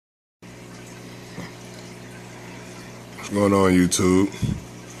What's going on, YouTube?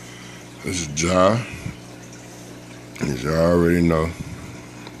 This is Ja. As y'all already know,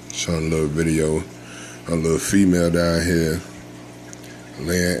 showing a little video. A little female down here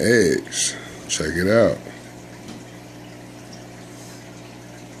laying eggs. Check it out.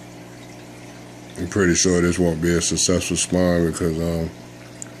 I'm pretty sure this won't be a successful spawn because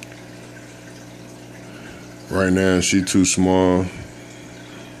right now she too small.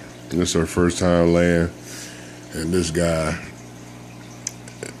 This is her first time laying, and this guy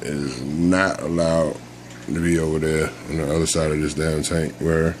is not allowed to be over there on the other side of this damn tank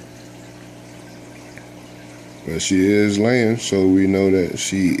but she is laying, so we know that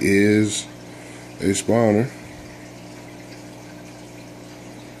she is a spawner.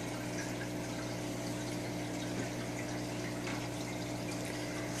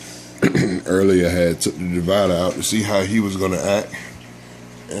 Earlier I had took the divider out to see how he was gonna act,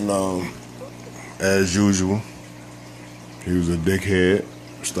 and as usual, he was a dickhead.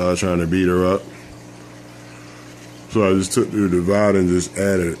 Started trying to beat her up. So I just took the divider and just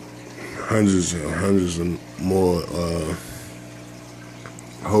added hundreds and more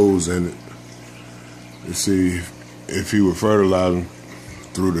holes in it to see if he would fertilize them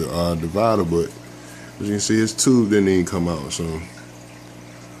through the divider. But as you can see, his tube didn't even come out, so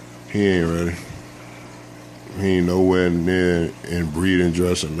he ain't ready. He ain't nowhere near in breeding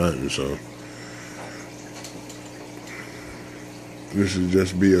dress or nothing, so this should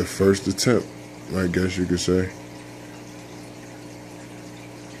just be a first attempt, I guess you could say.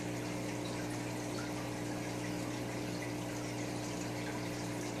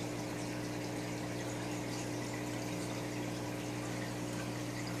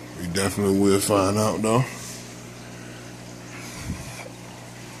 We definitely will find out, though.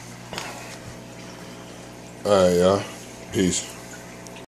 All right, y'all. Peace.